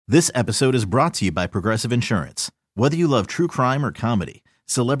This episode is brought to you by Progressive Insurance. Whether you love true crime or comedy,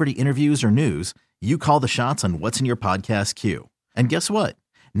 celebrity interviews or news, you call the shots on what's in your podcast queue. And guess what?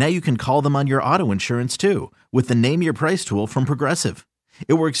 Now you can call them on your auto insurance too with the Name Your Price tool from Progressive.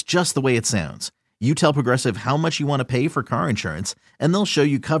 It works just the way it sounds. You tell Progressive how much you want to pay for car insurance, and they'll show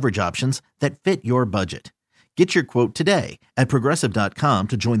you coverage options that fit your budget. Get your quote today at Progressive.com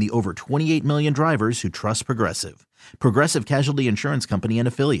to join the over 28 million drivers who trust Progressive. Progressive Casualty Insurance Company and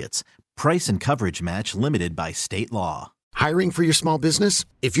Affiliates. Price and coverage match limited by state law. Hiring for your small business?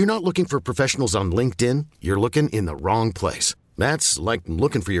 If you're not looking for professionals on LinkedIn, you're looking in the wrong place. That's like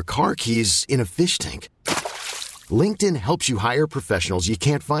looking for your car keys in a fish tank. LinkedIn helps you hire professionals you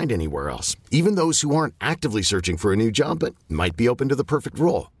can't find anywhere else, even those who aren't actively searching for a new job but might be open to the perfect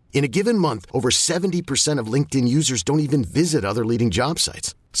role. In a given month, over 70% of LinkedIn users don't even visit other leading job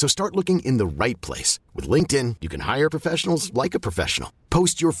sites. So start looking in the right place. With LinkedIn, you can hire professionals like a professional.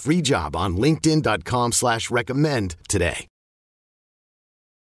 Post your free job on linkedin.com/recommend today.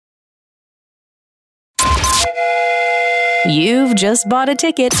 You've just bought a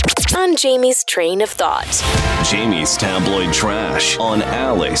ticket on Jamie's Train of Thought. Jamie's Tabloid Trash on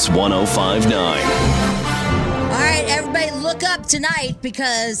Alice 105.9. All right, everybody look up tonight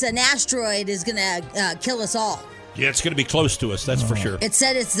because an asteroid is going to kill us all. Yeah, it's going to be close to us, that's for sure. It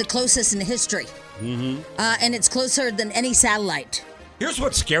said it's the closest in history. Mm-hmm. And it's closer than any satellite. Here's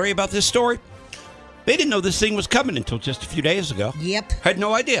what's scary about this story. They didn't know this thing was coming until just a few days ago. Yep. Had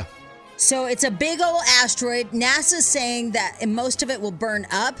no idea. So it's a big old asteroid. NASA's saying that most of it will burn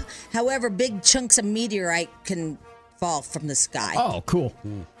up. However, big chunks of meteorite can fall from the sky. Oh, cool.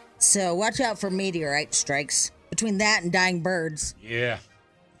 So watch out for meteorite strikes. Between that and dying birds. Yeah.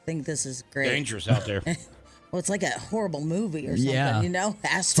 I think this is great. Dangerous out there. Well, it's like a horrible movie or something, Yeah. you know?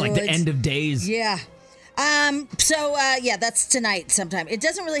 Asteroids. It's like the end of days. Yeah. So that's tonight sometime. It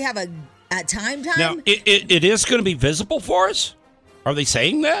doesn't really have a time. Now, it is going to be visible for us? Are they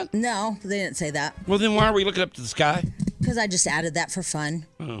saying that? No, they didn't say that. Well, then why are we looking up to the sky? Because I just added that for fun.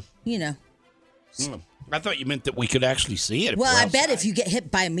 Oh. You know. I thought you meant that we could actually see it. Well, I bet if you get hit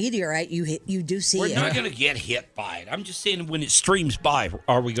by a meteorite, you do see it. We're not going to get hit by it. I'm just saying when it streams by,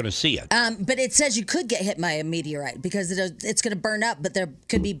 are we going to see it? But it says you could get hit by a meteorite because it's going to burn up, but there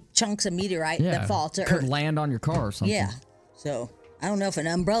could be chunks of meteorite that fall to could Earth. land on your car or something. Yeah. So I don't know if an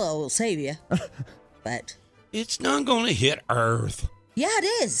umbrella will save you, but It's not going to hit Earth. yeah,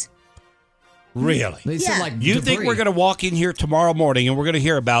 it is. Really? They said Yeah. like You debris. think we're going to walk in here tomorrow morning and we're going to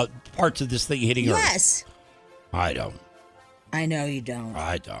hear about parts of this thing hitting Earth? Yes. I don't. I know you don't,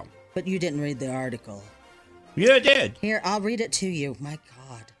 I don't. but you didn't read the article. Yeah, I did. Here, I'll read it to you. My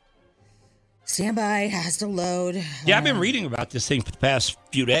God. Stand by, has to load. Yeah, I've been reading about this thing for the past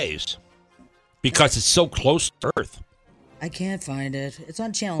few days because it's so close to Earth. I can't find it. It's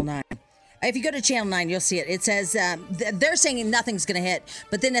on Channel 9. If you go to Channel 9, you'll see it. It says they're saying nothing's going to hit,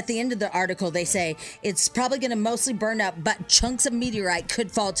 but then at the end of the article, they say it's probably going to mostly burn up, but chunks of meteorite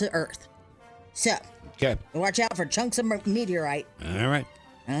could fall to Earth. So, Okay. watch out for chunks of meteorite. All right.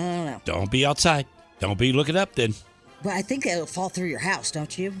 I don't know. Don't be outside. Don't be looking up then. But I think it'll fall through your house,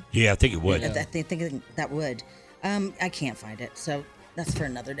 don't you? Yeah, I think it would. I think that would. I can't find it, so that's for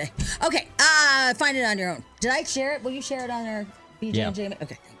another day. Okay, find it on your own. Did I share it? Will you share it on our BJ and Jamie?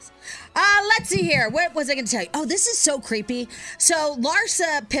 Okay, thanks. Let's see here. What was I going to tell you? Oh, this is so creepy. So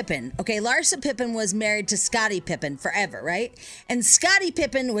Larsa Pippen. Okay, Larsa Pippen was married to Scottie Pippen forever, right? And Scottie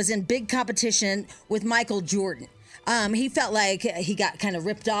Pippen was in big competition with Michael Jordan. He felt like he got kind of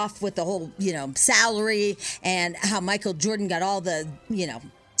ripped off with the whole, salary and how Michael Jordan got all the,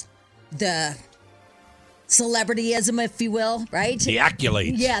 the celebrityism, if you will, right? The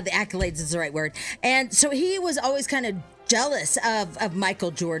accolades. Yeah, the accolades is the right word. And so he was always kind of jealous of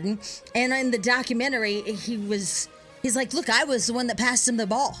Michael Jordan. And in the documentary, he's like, look, I was the one that passed him the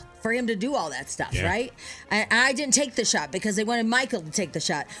ball for him to do all that stuff, right? I didn't take the shot because they wanted Michael to take the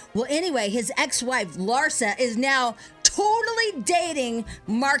shot. Well, anyway, his ex-wife, Larsa, is now totally dating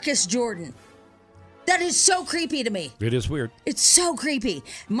Marcus Jordan. That is so creepy to me. It is weird. It's so creepy.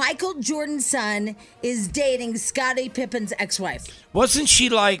 Michael Jordan's son is dating Scottie Pippen's ex-wife. Wasn't she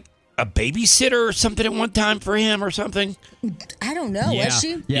like a babysitter or something at one time for him or something? I don't know. Was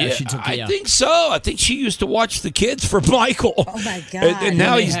she? Yeah, she took I think so. I think she used to watch the kids for Michael. Oh, my God. And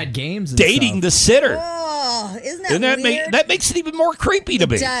now they he's had games and dating stuff. the sitter. Oh, isn't that And that, weird? that makes it even more creepy to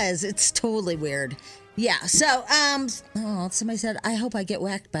me. It does. It's totally weird. Yeah. So, somebody said, I hope I get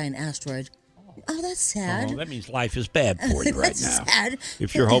whacked by an asteroid. Oh, that's sad. Oh, that means life is bad for you right That's now. sad.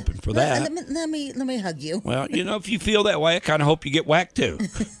 If you're hoping for that. Let me hug you. Well, if you feel that way, I kind of hope you get whacked too.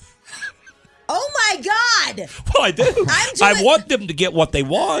 Oh my God! Well, I do. I want them to get what they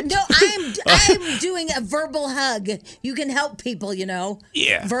want. No, I'm doing a verbal hug. You can help people,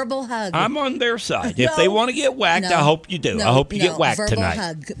 Yeah. Verbal hug. I'm on their side. If they want to get whacked, I hope you do. I hope you get whacked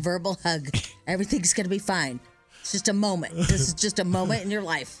tonight. Verbal hug. Everything's going to be fine. It's just a moment. This is just a moment in your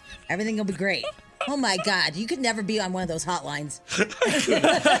life. Everything will be great. Oh my God. You could never be on one of those hotlines.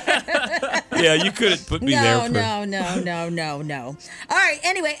 Yeah, you couldn't put me there. No. All right.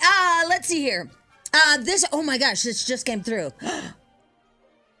 Anyway, let's see here. Oh my gosh, this just came through.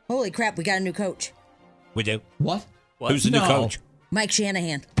 Holy crap, we got a new coach. We do. What? Who's the new coach? Mike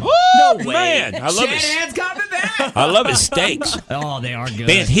Shanahan. Oh, man. I love Shanahan's coming back. I love his steaks. Oh, they are good.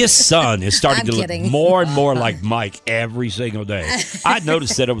 Man, his son is starting to kidding. look more and more like Mike every single day. I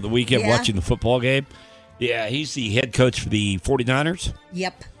noticed that over the weekend watching the football game. Yeah, he's the head coach for the 49ers.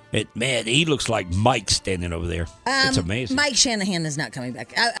 Yep. Man, he looks like Mike standing over there. It's amazing. Mike Shanahan is not coming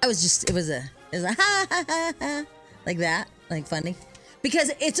back. It was a ha ha ha ha like that, like funny.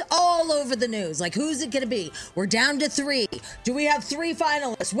 Because it's all over the news. Like, who's it going to be? We're down to 3. Do we have 3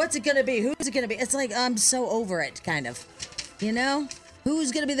 finalists? What's it going to be? Who's it going to be? It's like, I'm so over it, kind of.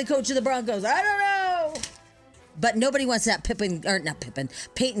 Who's going to be the coach of the Broncos? I don't know. But nobody wants that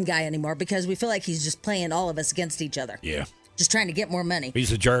Peyton guy anymore because we feel like he's just playing all of us against each other. Yeah. Just trying to get more money.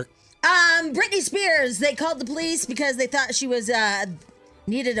 He's a jerk. Britney Spears, they called the police because they thought she was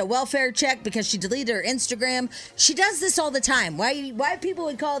needed a welfare check because she deleted her Instagram. She does this all the time. Why people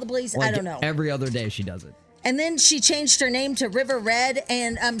would call the police, I don't know. Every other day she does it. And then she changed her name to River Red.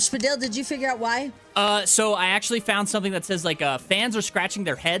 And Spadil, did you figure out why? So I actually found something that says fans are scratching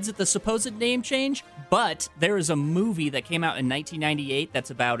their heads at the supposed name change, but there is a movie that came out in 1998 that's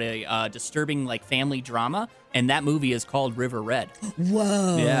about a disturbing family drama, and that movie is called River Red.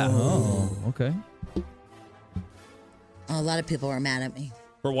 Whoa. Yeah. Oh, okay. A lot of people were mad at me.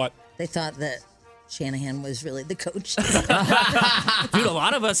 For what? They thought that Shanahan was really the coach. Dude, a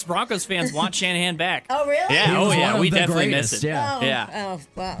lot of us Broncos fans want Shanahan back. Oh, really? Yeah, we definitely miss it. Yeah. Oh,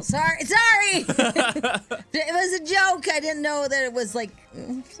 well, sorry. It was a joke. I didn't know that it was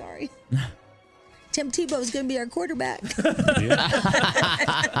sorry. Tim Tebow's going to be our quarterback.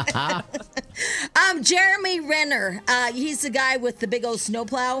 Jeremy Renner, he's the guy with the big old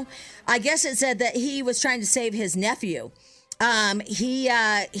snowplow. I guess it said that he was trying to save his nephew. He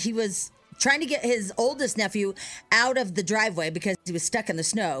was trying to get his oldest nephew out of the driveway because he was stuck in the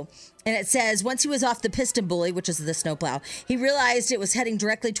snow. And it says, once he was off the piston bully, which is the snowplow, he realized it was heading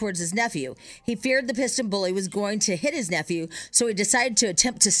directly towards his nephew. He feared the piston bully was going to hit his nephew, so he decided to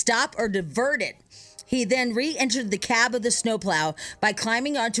attempt to stop or divert it. He then re-entered the cab of the snowplow by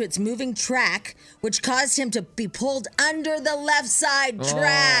climbing onto its moving track, which caused him to be pulled under the left side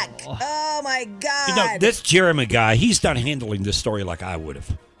track. Oh my God. This Jeremy guy, he's not handling this story like I would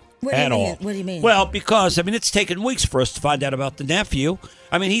have. What do you mean? Well, because, it's taken weeks for us to find out about the nephew.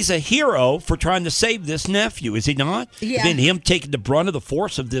 He's a hero for trying to save this nephew, is he not? Yeah. And then him taking the brunt of the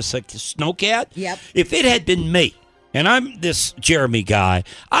force of this snowcat. Yep. If it had been me, and I'm this Jeremy guy,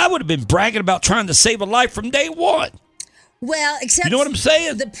 I would have been bragging about trying to save a life from day one. Well, except... You know what I'm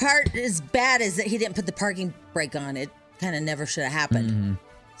saying? The part is bad is that he didn't put the parking brake on. It kind of never should have happened. Mm-hmm.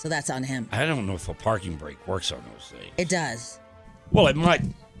 So that's on him. I don't know if a parking brake works on those things. It does. Well, it might...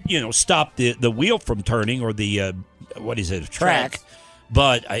 stop the wheel from turning or the, track.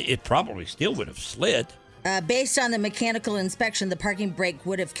 But it probably still would have slid. Based on the mechanical inspection, the parking brake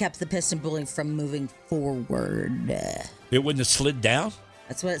would have kept the piston bully from moving forward. It wouldn't have slid down?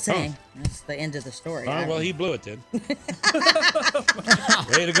 That's what it's saying. That's the end of the story. Oh, well, he blew it then.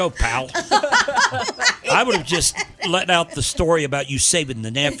 Way to go, pal. I would have just let out the story about you saving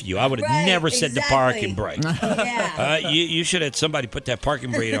the nephew. I would have never said the parking brake. Yeah. You should have somebody put that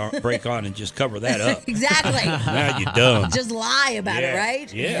parking brake on and just cover that up. Exactly. Now you're dumb. Just lie about it,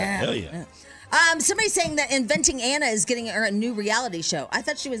 right? Yeah, hell yeah. Somebody's saying that Inventing Anna is getting her a new reality show. I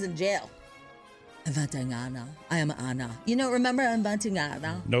thought she was in jail. Inventing Anna. I am Anna. Remember Inventing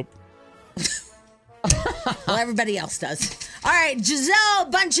Anna? Nope. Well, everybody else does. All right,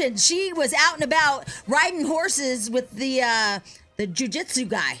 Gisele Bundchen. She was out and about riding horses with the jiu-jitsu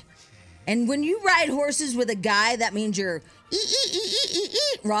guy. And when you ride horses with a guy, that means you're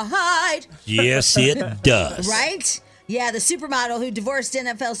ride. Yes, it does. Right? Yeah, the supermodel who divorced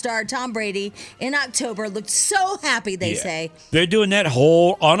NFL star Tom Brady in October looked so happy, they say. They're doing that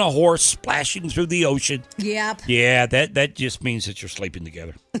whole on a horse splashing through the ocean. Yep. Yeah, that just means that you're sleeping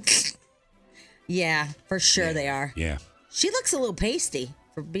together. Yeah, for sure they are. Yeah. She looks a little pasty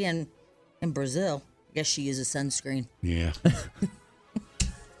for being in Brazil. I guess she uses sunscreen. Yeah.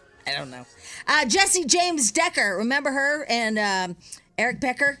 I don't know. Jesse James Decker, remember her and Eric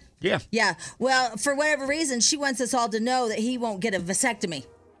Becker Yeah. Yeah. Well, for whatever reason, she wants us all to know that he won't get a vasectomy.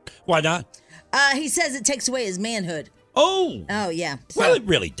 Why not? He says it takes away his manhood. Oh. Oh, yeah. Well, it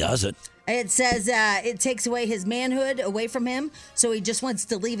really doesn't. It says it takes away his manhood away from him, so he just wants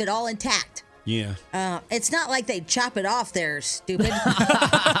to leave it all intact. Yeah. It's not like they chop it off there, stupid.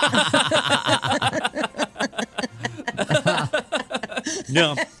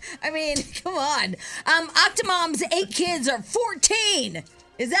 No. I mean, come on. Octomom's 8 kids are 14.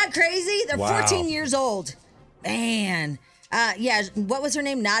 Is that crazy? They're Wow. 14 years old. Man. Yeah, what was her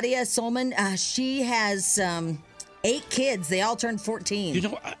name? Nadia Solman. She has 8 kids. They all turned 14. You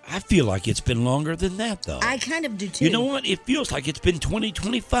know, I feel like it's been longer than that, though. I kind of do, too. You know what? It feels like it's been 20,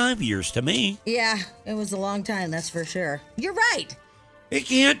 25 years to me. Yeah, it was a long time, that's for sure. You're right. It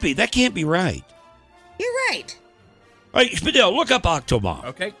can't be. That can't be right. You're right. Hey, Spadil, look up Octomom.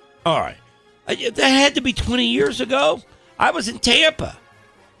 Okay. All right. That had to be 20 years ago. I was in Tampa,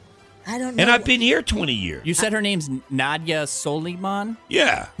 I don't know. and I've been here 20 years. You said her name's Nadia Soliman.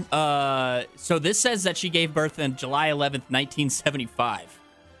 Yeah. So this says that she gave birth on July 11th, 1975.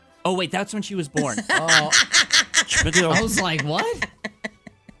 Oh, wait, that's when she was born. Spadil, I was like, what?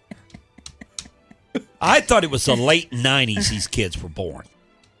 I thought it was the late 90s these kids were born.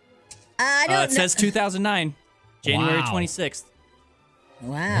 I don't know. It says 2009, January Wow. 26th.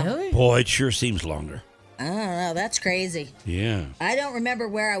 Wow. Really? Boy, it sure seems longer. I don't know. That's crazy. Yeah. I don't remember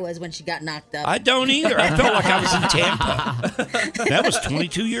where I was when she got knocked up. I don't either. I felt like I was in Tampa. That was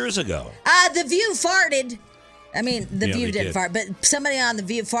 22 years ago. The View farted. I mean, The Yeah, View they didn't did. fart, but somebody on The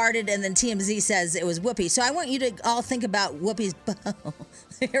View farted, and then TMZ says it was Whoopi. So I want you to all think about Whoopi's.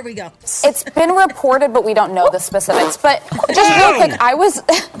 Here we go. It's been reported, but we don't know the specifics. But just real quick, I was.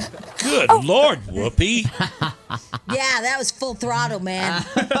 Good Lord, Whoopi. Yeah, that was full throttle, man.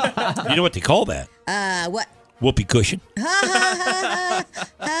 You know what they call that? What? Whoopee cushion.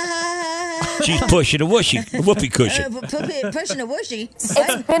 She's pushing a whoopee cushion. Pushing a whooshy.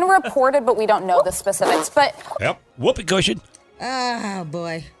 It's been reported, but we don't know the specifics. But Yep, whoopee cushion. Oh,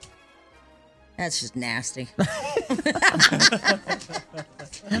 boy. That's just nasty. All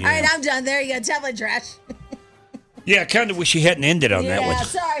right, I'm done. There you go. Tablet trash. Yeah, I kind of wish you hadn't ended on that Yeah, one.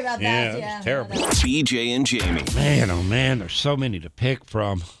 sorry about Yeah, that. that was terrible. BJ and Jamie. Man, oh man, there's so many to pick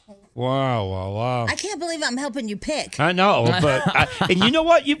from. Wow. I can't believe I'm helping you pick. I know, but and you know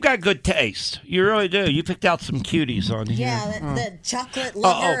what? You've got good taste. You really do. You picked out some cuties on here. Yeah, the chocolate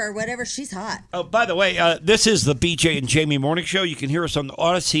lover or whatever. She's hot. Oh, by the way, this is the BJ and Jamie Morning Show. You can hear us on the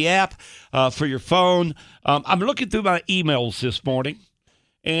Odyssey app for your phone. I'm looking through my emails this morning,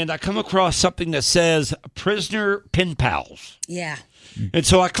 and I come across something that says prisoner pen pals. Yeah. And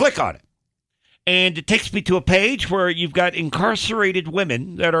so I click on it. And it takes me to a page where you've got incarcerated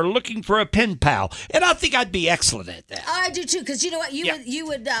women that are looking for a pen pal. And I think I'd be excellent at that. I do too, because you know what? Yeah. You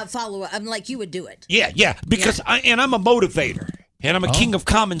would follow. I'm like you would do it. Yeah, because I'm a motivator. And I'm a king of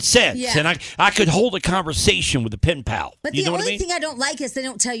common sense. Yeah. And I could hold a conversation with a pen pal. But you the know what I only mean? thing I don't like is they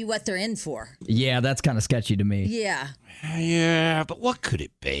don't tell you what they're in for. Yeah, that's kind of sketchy to me. Yeah. Yeah, but what could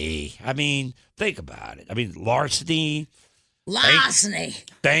it be? I mean, think about it. I mean, larceny, Larceny.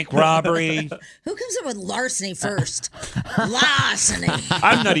 bank robbery. Who comes up with larceny first? Larceny.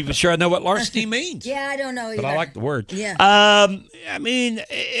 I'm not even sure I know what larceny means. Yeah, I don't know either. But I like the word. Yeah. I mean,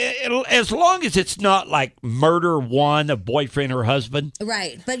 as long as it's not like murder one, a boyfriend or husband,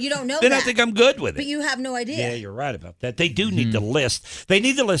 Right, but you don't know then that. I think I'm good with it. But you have no idea. Yeah, you're right about that. They do need to list. They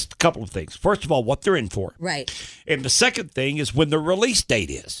need to list a couple of things. First of all, what they're in for. Right. And the second thing is when the release date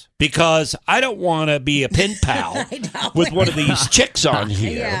is. Because I don't want to be a pen pal know. with one of these chicks on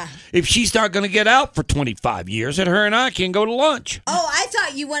here. Yeah. If she's not going to get out for 25 years and her and I can go to lunch. Oh, I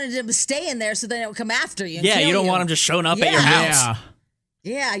thought you wanted them to stay in there so they don't come after you. And Yeah, kill you don't want them just showing up at your house. Yeah.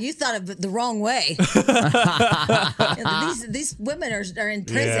 Yeah, you thought of it the wrong way. These women are in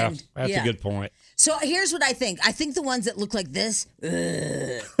prison. Yeah, that's a good point. So here's what I think. I think the ones that look like this,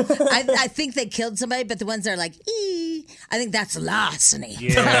 I think they killed somebody, but the ones that are like, I think that's larceny.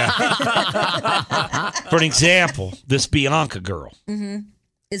 Yeah. For an example, this Bianca girl.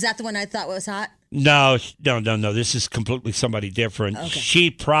 Is that the one I thought was hot? No. This is completely somebody different. Okay.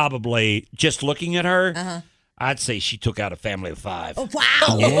 She probably, just looking at her, I'd say she took out a family of 5. Oh, wow.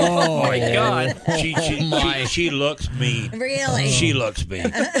 Oh, my God. She looks mean. Really? She looks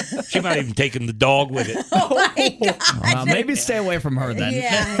mean. She might even taken the dog with it. Oh, my God. maybe stay away from her then.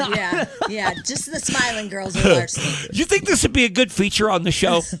 Yeah. Just the smiling girls are larceny. You think this would be a good feature on the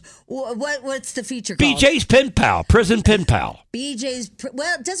show? What's the feature called? BJ's Pen Pal, Prison Pen Pal.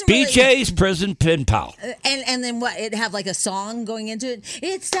 Well, it doesn't really. BJ's Prison Pen Pal. And then what? It have like a song going into it.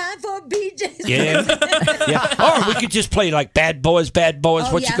 It's time for BJ's. Yeah. Or we could just play like Bad Boys,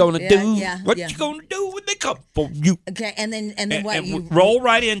 Oh, what yeah, you gonna yeah, do? yeah, What yeah. you gonna do when they come for you? Okay, and then what And you roll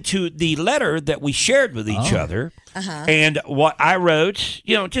right into the letter that we shared with each other. And what I wrote,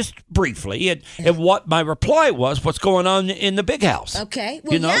 just briefly, and what my reply was, what's going on in the big house. Okay,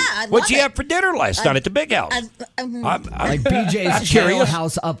 well, yeah, I What'd love you it. have for dinner last night at the big house? Like BJ's curious.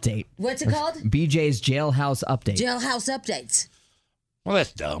 jailhouse update. What's it called? BJ's jailhouse update. Jailhouse updates. Well,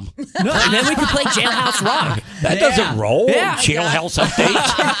 that's dumb. No, and then we could play Jailhouse Rock. That doesn't roll. Yeah. Jailhouse update.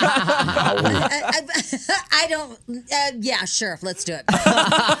 I don't. Yeah, sure. Let's do it.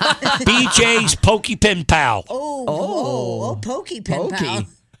 BJ's Pokey Pen Pal. Oh, Pokey Pen Pal.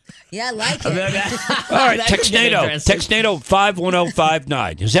 Yeah, I like it. All right, That could get Texnado. interesting. Texnado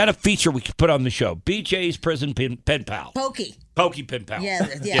 51059. Is that a feature we could put on the show? BJ's Prison Pen Pal. Pokey. Pokey Pen Pal. Yeah.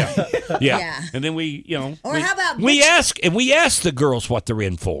 Yeah. And then we, Or how about we ask the girls what they're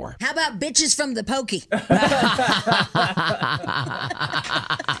in for. How about bitches from the Pokey? All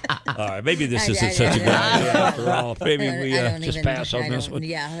right, maybe this isn't such a good idea after all. Maybe we I don't just even- pass on I this don't- one.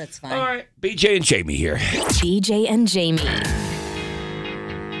 Yeah, that's fine. All right, BJ and Jamie here. BJ and Jamie.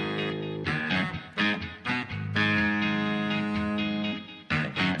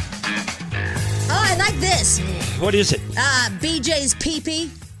 Oh, I like this. What is it? BJ's PP,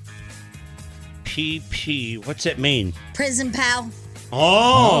 PP. What's that mean? Prison Pal.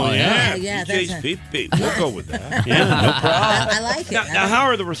 Oh, yeah. yeah, BJ's that's PP. We'll go with that. Yeah, no problem. I like it. Now, how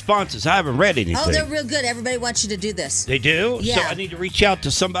are the responses? I haven't read anything. Oh, they're real good. Everybody wants you to do this. They do? Yeah. So I need to reach out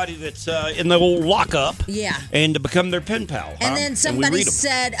to somebody that's in the old lockup. Yeah. And to become their pen pal. And then we somebody read 'em.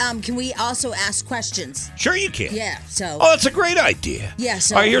 said, can we also ask questions? Sure you can. Yeah, so. Oh, that's a great idea. Yeah,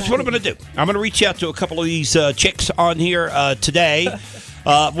 so. All right, here's what I'm going to do. I'm going to reach out to a couple of these chicks on here today.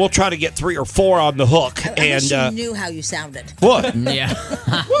 We'll try to get 3 or 4 on the hook. I and wish you knew how you sounded. What? Yeah.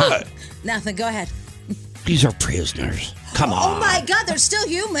 What? Nothing. Go ahead. These are prisoners. Come on. Oh, my God. They're still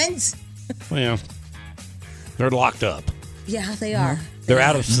humans. Well, they're locked up. Yeah, they are. They're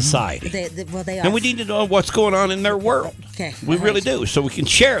out of society. They are. And we need to know what's going on in their world. Okay. We all really right. do, so we can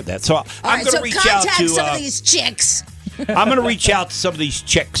share that. So All I'm right, going to so reach out contact to some of these chicks. I'm going to reach out to some of these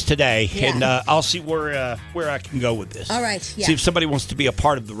chicks today, Yeah. and I'll see where I can go with this. All right, yeah. See if somebody wants to be a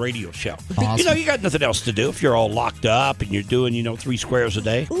part of the radio show. Awesome. You got nothing else to do if you're all locked up and you're doing 3 squares a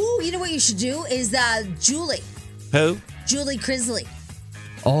day. Ooh, you know what you should do is Julie Who? Crisley.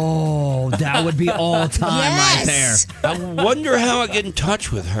 Oh, that would be all time right there. Yes. I wonder how I get in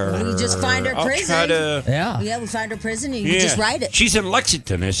touch with her. You just find her I'll prison. Try to. Yeah. Yeah, we find her prison and you can just write it. She's in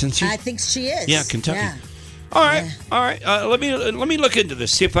Lexington, isn't she? I think she is. Yeah, Kentucky. Yeah. All right. Let me look into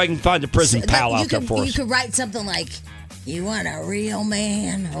this. See if I can find a prison pal out there for You us. could write something like, "You want a real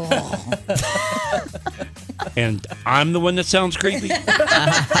man?" Oh. And I'm the one that sounds creepy.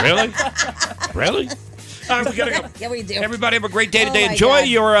 Really? Really? All right, we gotta go. Yeah, we do. Everybody have a great day today. Oh, my Enjoy God.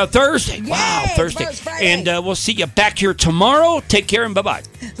 your Thursday. Wow, Yay, Thursday. tomorrow's Friday. And we'll see you back here tomorrow. Take care and bye-bye.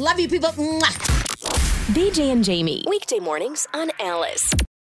 Love you, people. Mwah. BJ and Jamie. Weekday mornings on Alice.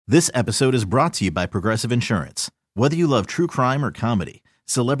 This episode is brought to you by Progressive Insurance. Whether you love true crime or comedy,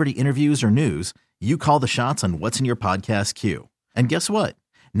 celebrity interviews or news, you call the shots on what's in your podcast queue. And guess what?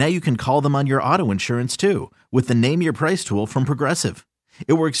 Now you can call them on your auto insurance too with the Name Your Price tool from Progressive.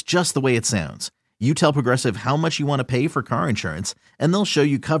 It works just the way it sounds. You tell Progressive how much you want to pay for car insurance, and they'll show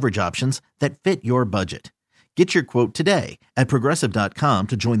you coverage options that fit your budget. Get your quote today at Progressive.com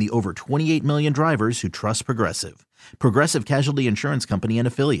to join the over 28 million drivers who trust Progressive. Progressive Casualty Insurance Company and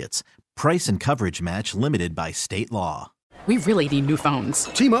Affiliates. Price and coverage match limited by state law. We really need new phones.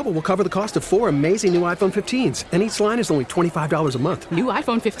 T-Mobile will cover the cost of 4 amazing new iPhone 15s, and each line is only $25 a month. New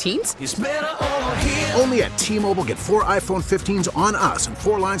iPhone 15s? It's better over here. Only at T-Mobile, get 4 iPhone 15s on us and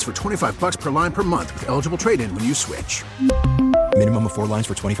 4 lines for $25 per line per month with eligible trade-in when you switch. Minimum of 4 lines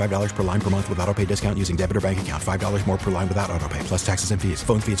for $25 per line per month with autopay discount using debit or bank account. $5 more per line without autopay, plus taxes and fees.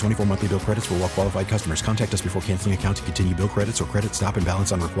 Phone fee at 24 monthly bill credits for well-qualified customers. Contact us before canceling account to continue bill credits or credit stop and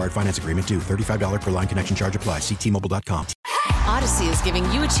balance on required finance agreement due. $35 per line connection charge applies. See T-Mobile.com. Odyssey is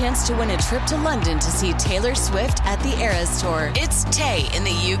giving you a chance to win a trip to London to see Taylor Swift at the Eras Tour. It's Tay in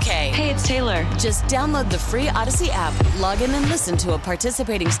the UK. Hey, it's Taylor. Just download the free Odyssey app, log in and listen to a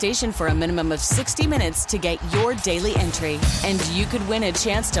participating station for a minimum of 60 minutes to get your daily entry. And you could win a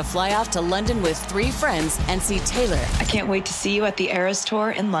chance to fly off to London with 3 friends and see Taylor. I can't wait to see you at the Eras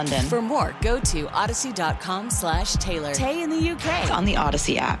Tour in London. For more, go to odyssey.com/Taylor. Tay in the UK. It's on the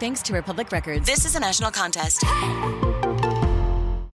Odyssey app. Thanks to Republic Records. This is a national contest.